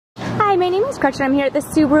Hi, my name is Gretchen. I'm here at the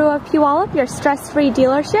Subaru of Puyallup, your stress-free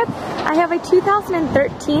dealership. I have a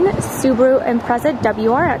 2013 Subaru Impreza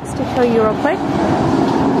WRX to show you real quick.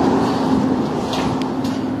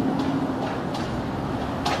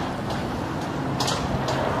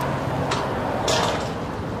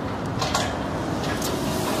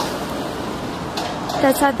 It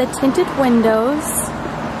does have the tinted windows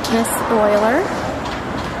and a spoiler.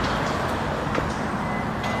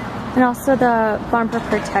 And also the bumper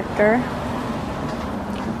protector.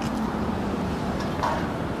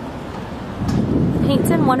 The paint's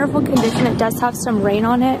in wonderful condition. It does have some rain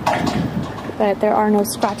on it, but there are no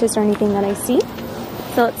scratches or anything that I see.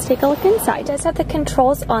 So let's take a look inside. It does have the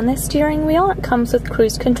controls on the steering wheel. It comes with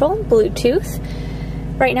cruise control and Bluetooth.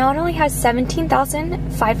 Right now it only has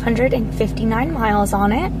 17,559 miles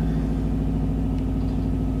on it.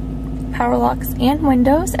 Power locks and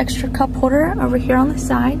windows. Extra cup holder over here on the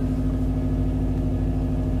side.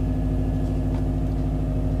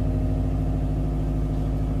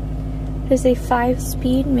 It is a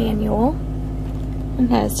 5-speed manual and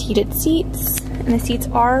has heated seats, and the seats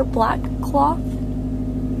are black cloth.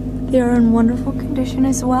 They are in wonderful condition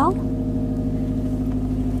as well.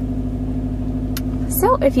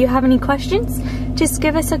 So if you have any questions, just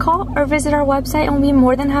give us a call or visit our website and we'll be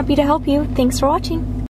more than happy to help you. Thanks for watching.